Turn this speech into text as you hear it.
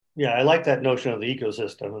Yeah, I like that notion of the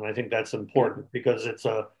ecosystem, and I think that's Yeah, important because it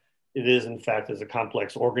is in fact is a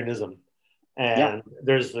complex organism, yeah, and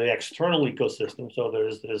there's the external ecosystem. So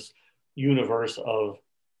there's this universe of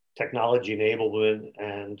technology enablement,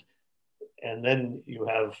 and then you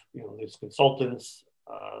have these consultants,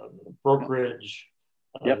 yeah, brokerage,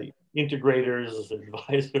 yep, the integrators,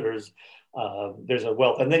 advisors. There's a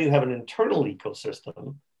wealth, and then you have an internal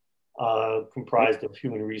ecosystem yep, comprised of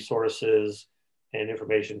human resources and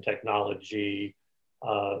information technology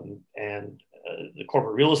and the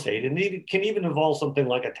corporate real estate. And it can even involve something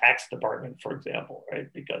like a tax department, for example,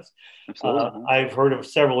 right? Because absolutely. Yeah, I've heard of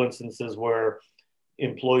several instances where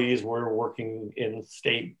employees were working in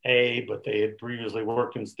state A, but they had previously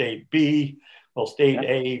worked in state B. Well, state yeah,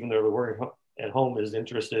 A, even though they're working at home, is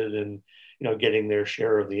interested in getting their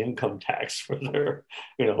share of the income tax for their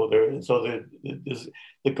their so the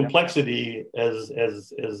yeah, complexity has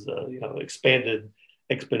expanded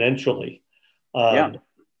exponentially, yeah, um,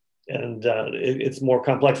 and it's more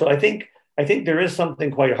complex. So I think there is something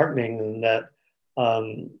quite heartening in that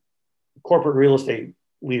um, corporate real estate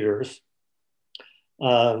leaders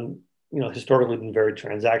historically been very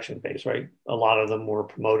transaction based, right? A lot of them were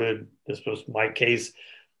promoted. This was my case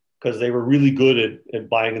because they were really good at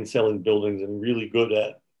buying and selling buildings and really good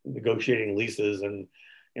at negotiating leases and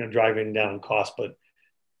driving down costs. But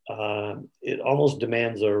it almost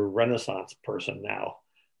demands a Renaissance person now.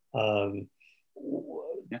 Um,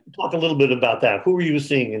 yeah. Talk a little bit about that. Who are you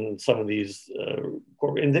seeing in some of these? And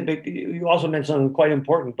you also mentioned something quite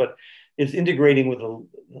important, but it's integrating with a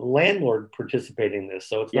landlord participating in this,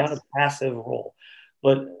 so it's not a Yes, passive role.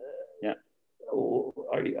 But yeah.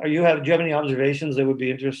 do you have any observations that would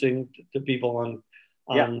be interesting to people on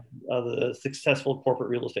Yeah. the successful corporate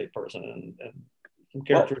real estate person and some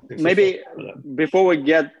Well, characteristics of maybe them? before we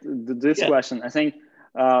get to this Yeah, question, I think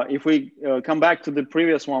if we come back to the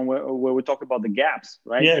previous one where we talked about the gaps,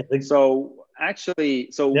 right? yeah, So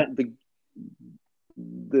actually, yeah.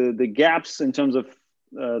 the gaps in terms of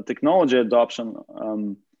technology adoption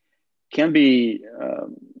can be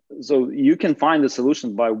so you can find the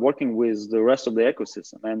solution by working with the rest of the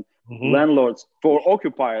ecosystem and Mm-hmm, landlords. For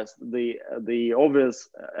occupiers, the obvious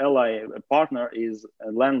ally partner is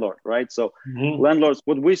a landlord, right? So mm-hmm, landlords,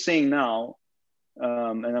 what we're seeing now,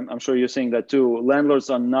 and I'm sure you're seeing that too, landlords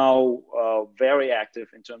are now very active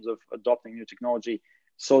in terms of adopting new technology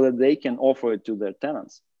so that they can offer it to their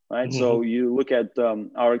tenants, right? So mm-hmm, you look at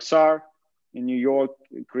RXR in New York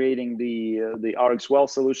creating the RX Well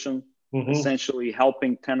solution, mm-hmm. essentially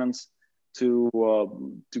helping tenants to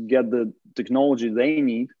get the technology they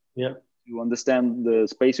need Yeah. to understand the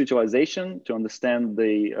space utilization, to understand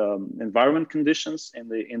the environment conditions in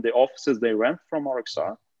the offices they rent from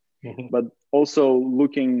RXR, Mm-hmm. but also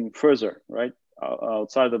looking further, right,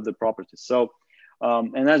 outside of the property. So,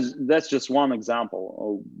 and that's just one example.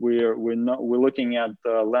 We're looking at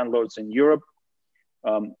landlords in Europe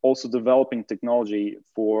also developing technology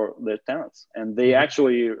for their tenants, and they Mm-hmm.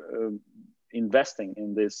 actually investing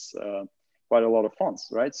in this quite a lot of funds,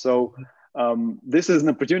 right? So this is an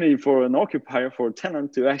opportunity for an occupier, for a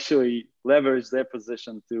tenant to actually leverage their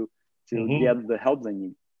position to Mm-hmm. get the help they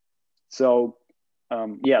need. So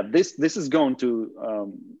yeah, this is going to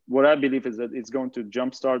what I believe is that it's going to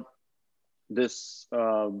jumpstart this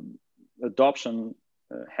adoption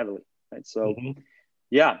heavily, right? So Mm-hmm.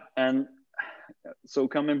 yeah, and so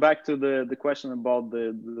coming back to the question about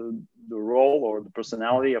the role or the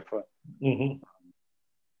personality of Mm-hmm.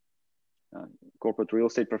 a corporate real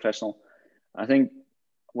estate professional, I think,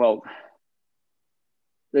 well,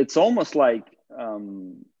 it's almost like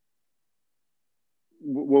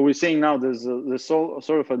what we're seeing now. There's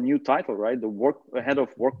sort of a new title, right? The head of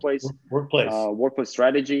Workplace. workplace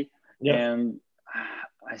strategy, Yep. and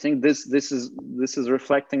I think this is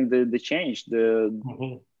reflecting the change.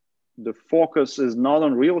 Mm-hmm. The focus is not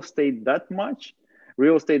on real estate that much.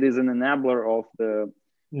 Real estate is an enabler of the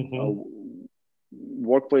Mm-hmm. uh,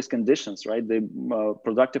 workplace conditions, right? The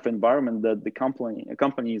productive environment that the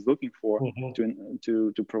company is looking for Mm-hmm.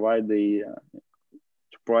 to provide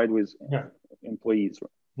to provide with Yeah. employees.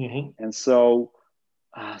 Mm-hmm. And so,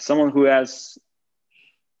 someone who has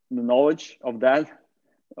the knowledge of that,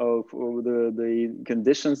 of the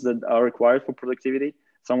conditions that are required for productivity,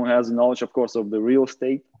 someone who has knowledge, of course, of the real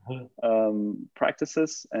estate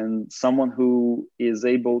practices, and someone who is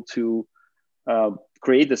able to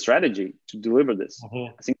create the strategy to deliver this.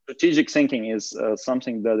 Mm-hmm. I think strategic thinking is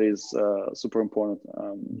something that is super important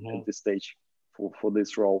Mm-hmm. at this stage for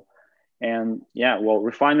this role. And yeah, well,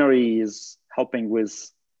 refinery is helping with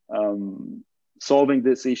solving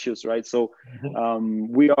these issues, right? So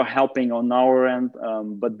Mm-hmm. we are helping on our end,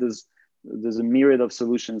 but there's a myriad of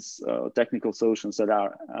solutions, technical solutions that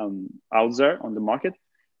are out there on the market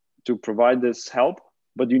to provide this help,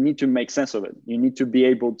 but you need to make sense of it. You need to be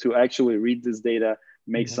able to actually read this data,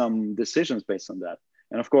 make some decisions based on that.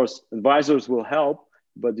 And of course, advisors will help,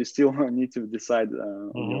 but you still need to decide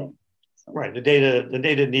on your own. So. Right. The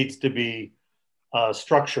data needs to be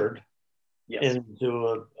structured into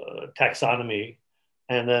a taxonomy,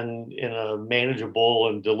 and then in a manageable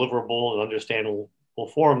and deliverable and understandable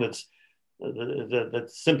form that's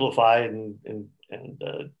simplified and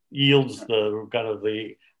yields the kind of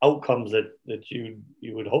the outcomes that you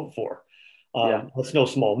would hope for. That's no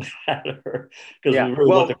small matter, because we really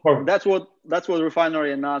want the that's what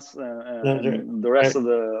Refinery and us and the rest of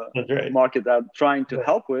the market are trying to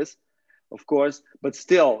help with, of course. But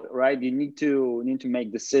still, right? You need to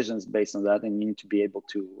make decisions based on that, and you need to be able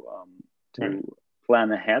to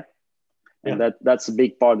plan ahead. And that's a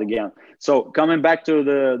big part again. So coming back to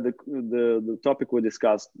the topic we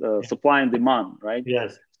discussed, supply and demand, right?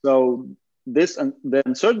 Yes. So the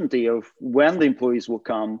uncertainty of when the employees will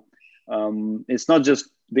come, it's not just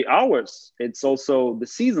the hours; it's also the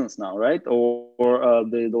seasons now, right? Or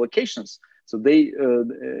the locations. So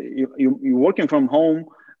you're working from home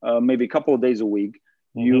maybe a couple of days a week.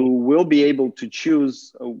 You will be able to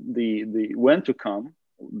choose the when to come.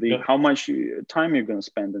 How much time you're going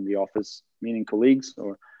to spend in the office, meaning colleagues,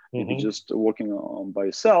 or maybe just working by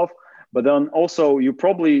yourself. But then also you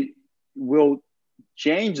probably will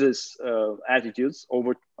change this attitudes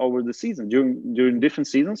over the season. During different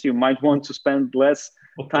seasons, you might want to spend less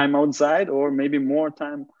time outside, or maybe more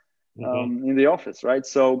time in the office, right?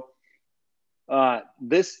 So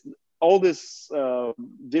all this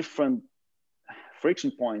different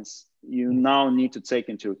friction points you now need to take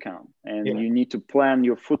into account, and you need to plan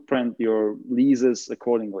your footprint, your leases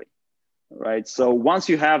accordingly, right? So once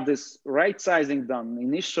you have this right sizing done,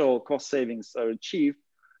 initial cost savings are achieved,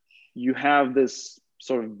 you have this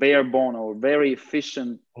sort of bare bone or very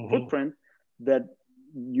efficient footprint that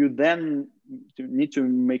you then need to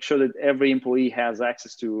make sure that every employee has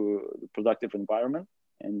access to a productive environment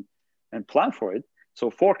and plan for it. So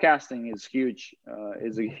forecasting is huge,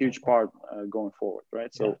 is a huge part going forward,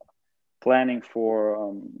 right? So planning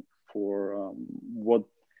for what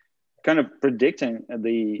kind of predicting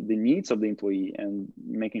the needs of the employee and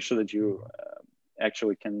making sure that you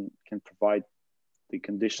actually can provide the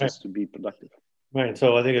conditions to be productive. Right.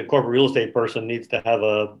 So I think a corporate real estate person needs to have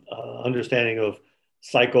a understanding of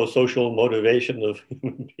psychosocial motivation of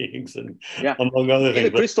human beings, and among other things. You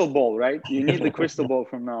need a crystal ball, right? You need the crystal ball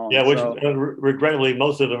from now on. Yeah, which regrettably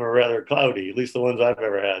most of them are rather cloudy, at least the ones I've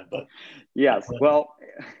ever had. But yes, well,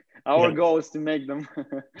 our goal is to make them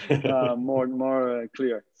more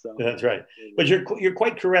clear. So that's right. But you're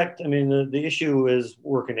quite correct. I mean, the issue is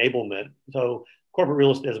work enablement. So corporate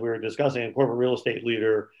real estate, as we were discussing, a corporate real estate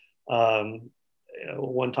leader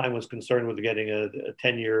one time was concerned with getting a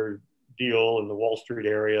 10-year deal in the Wall Street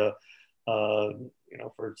area,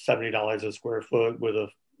 for $70 a square foot with a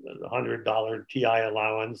 $100 TI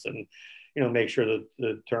allowance, and make sure that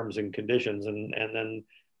the terms and conditions, and then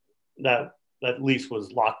that lease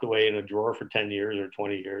was locked away in a drawer for 10 years or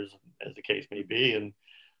 20 years, as the case may be, and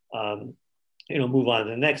move on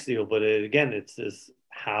to the next deal. But again, it's this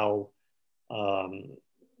how,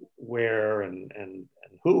 where, and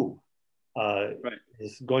who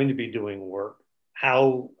is going to be doing work.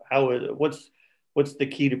 What's the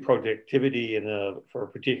key to productivity for a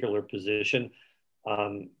particular position?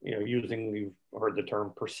 You've heard the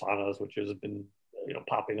term personas, which has been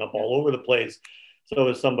popping up all over the place. So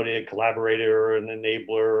is somebody a collaborator, an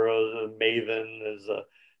enabler, a maven, is a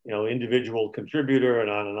individual contributor, and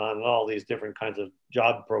on and all these different kinds of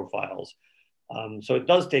job profiles. So it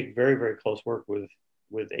does take very, very close work with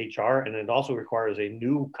HR, and it also requires a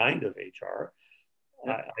new kind of HR,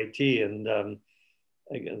 IT, and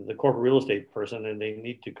again, the corporate real estate person, and they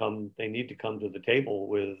need to come to the table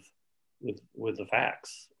with the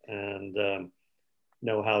facts, and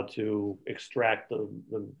know how to extract the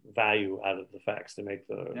value out of the facts to make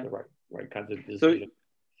the right kinds of decisions.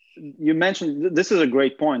 So you mentioned, this is a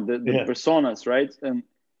great point, the personas, right? And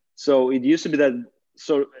so it used to be that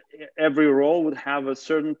every role would have a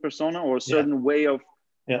certain persona or a certain way of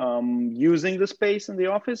using the space in the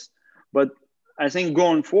office. But I think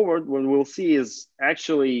going forward, what we'll see is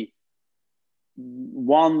actually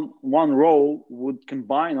one role would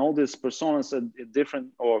combine all these personas at different,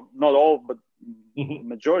 or not all, but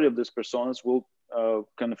majority of these personas will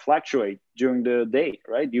kind of fluctuate during the day,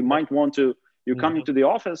 right? You might want to, you're coming to the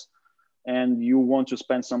office and you want to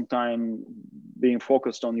spend some time being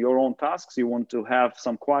focused on your own tasks. You want to have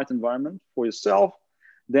some quiet environment for yourself.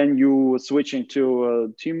 then you switch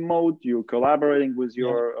into team mode, you're collaborating with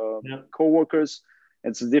your coworkers.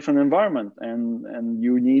 It's a different environment, and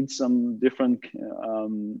you need some different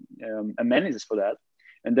amenities for that.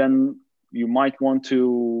 And then you might want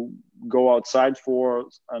to go outside for,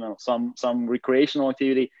 I don't know, some recreational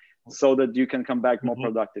activity, so that you can come back more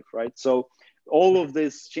productive, right? So all of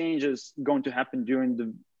this changes going to happen during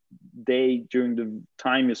the day, during the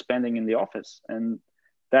time you're spending in the office, and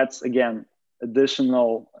that's again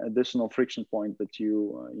additional friction point that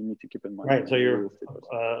you need to keep in mind. Right. So you're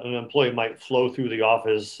an employee might flow through the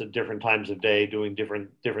office at different times of day, doing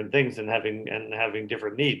different things and having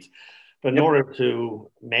different needs. But in order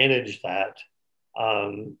to manage that,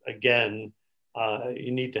 again,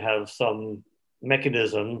 you need to have some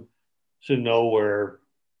mechanism to know where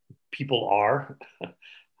people are,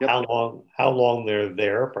 how long they're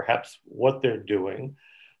there, perhaps what they're doing,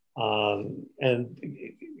 and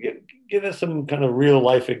give us some kind of real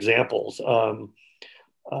life examples of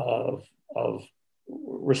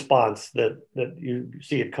response that you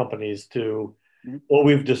see at companies to what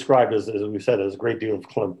we've described as we said, as a great deal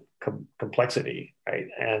of complexity, right?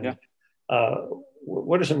 And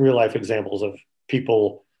what are some real life examples of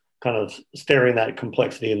people kind of staring that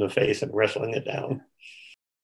complexity in the face and wrestling it down?